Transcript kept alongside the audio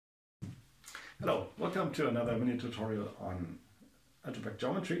Hello, welcome to another mini tutorial on algebraic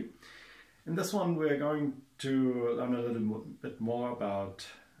geometry. In this one we're going to learn a little bit more about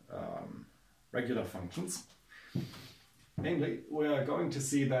regular functions. Namely, we are going to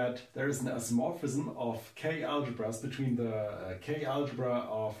see that there is an isomorphism of k-algebras between the k-algebra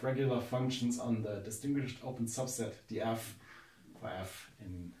of regular functions on the distinguished open subset df for f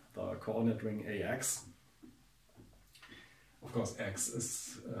in the coordinate ring AX. Of course, X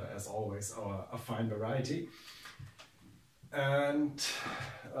is, as always, our affine variety. And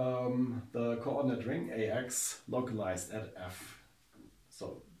the coordinate ring AX localized at F.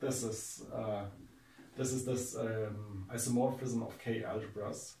 So this is this isomorphism of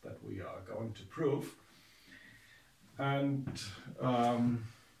k-algebras that we are going to prove. And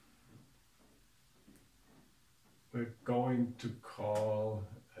we're going to call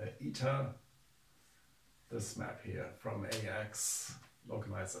eta this map here from AX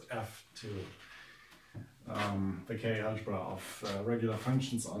localized at F to the k-algebra of regular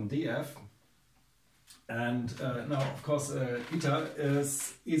functions on df. And now, of course, eta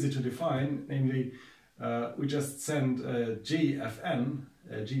is easy to define, namely we just send g fn,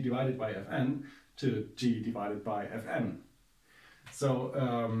 g divided by fn, to g divided by fn. So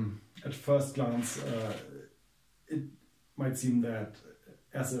at first glance it might seem that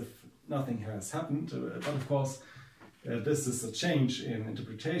as if nothing has happened, but of course this is a change in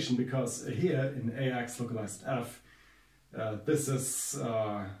interpretation, because here in AX localized F, this is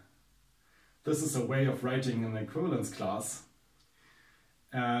a way of writing an equivalence class,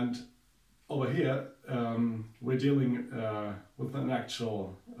 and over here we're dealing with an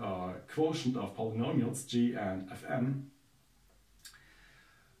actual quotient of polynomials g and fn.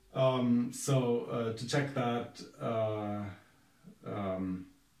 So to check that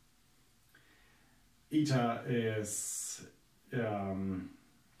eta is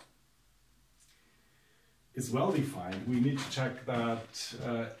well defined, we need to check that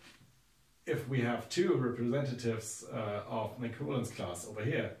if we have two representatives of an equivalence class over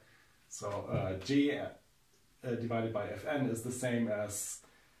here, so g divided by fn is the same as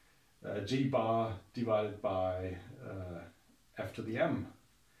g bar divided by f to the m.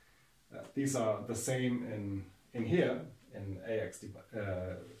 These are the same in here, in AX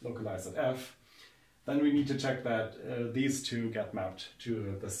localized at F. Then we need to check that these two get mapped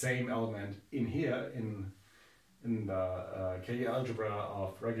to the same element in here, in the k-algebra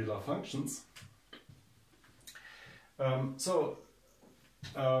of regular functions.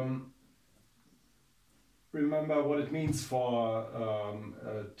 Remember what it means for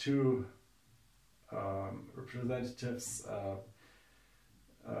two representatives,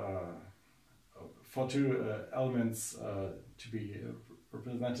 for two elements to be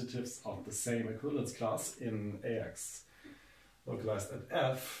representatives of the same equivalence class in AX localized at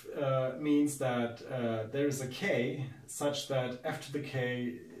F, means that there is a k such that f to the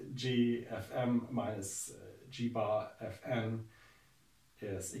k g fm minus g bar fn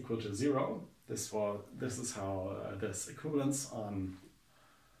is equal to 0. This is how this equivalence on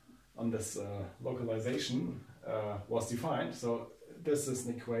this localization was defined. So this is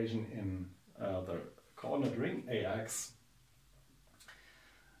an equation in the coordinate ring AX.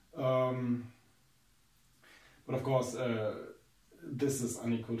 But of course this is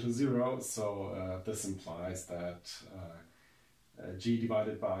unequal to 0, so this implies that g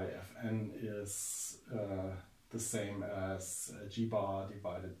divided by fn is the same as g bar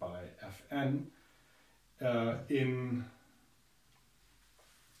divided by fn in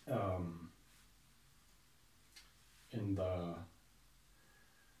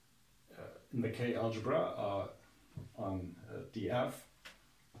the k-algebra on df.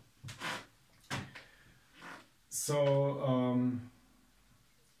 So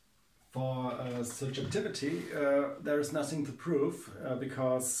for surjectivity there is nothing to prove,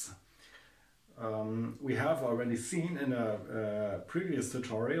 because we have already seen in a previous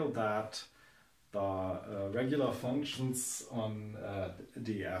tutorial that the regular functions on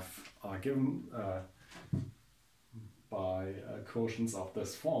df are given by quotients of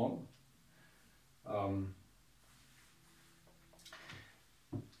this form.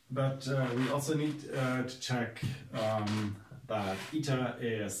 But we also need to check that eta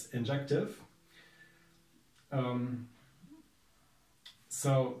is injective.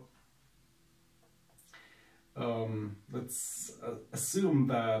 So let's assume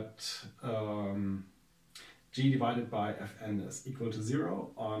that g divided by fn is equal to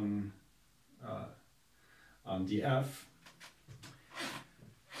 0 on df.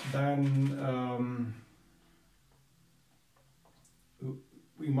 Then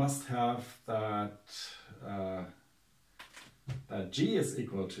we must have that that G is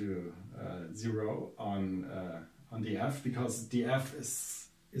equal to 0 on df, because df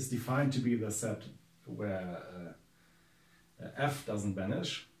is defined to be the set where f doesn't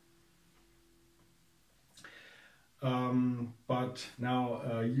vanish. But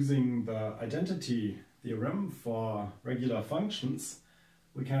now using the identity theorem for regular functions,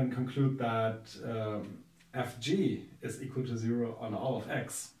 we can conclude that fg is equal to 0 on all of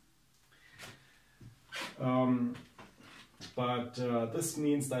x. But this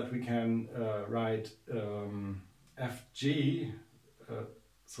means that we can write fg,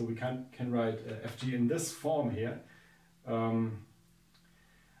 so we can write fg in this form here,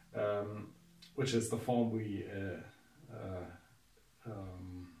 which is the form we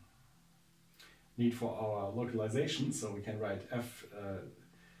need for our localization. So we can write f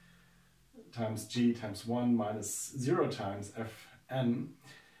times g times 1 minus 0 times fn,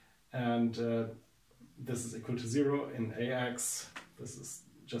 and this is equal to 0 in ax. This is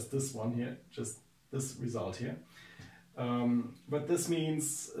just this one here, just this result here. But this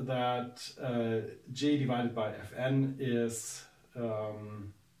means that g divided by fn is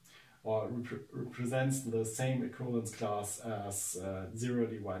or represents the same equivalence class as 0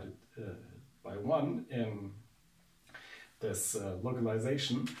 divided by 1 in this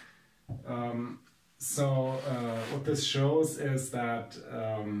localization. So what this shows is that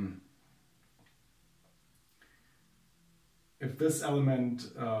if this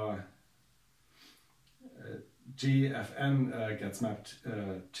element gfn gets mapped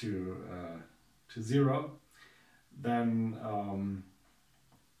to 0, then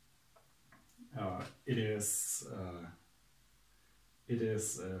it is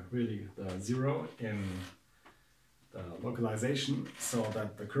really the 0 in the localization, so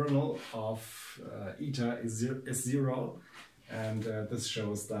that the kernel of eta is 0, and this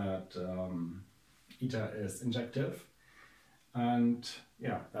shows that eta is injective. And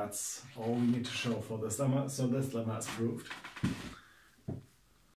yeah, that's all we need to show for this lemma. So this lemma is proved.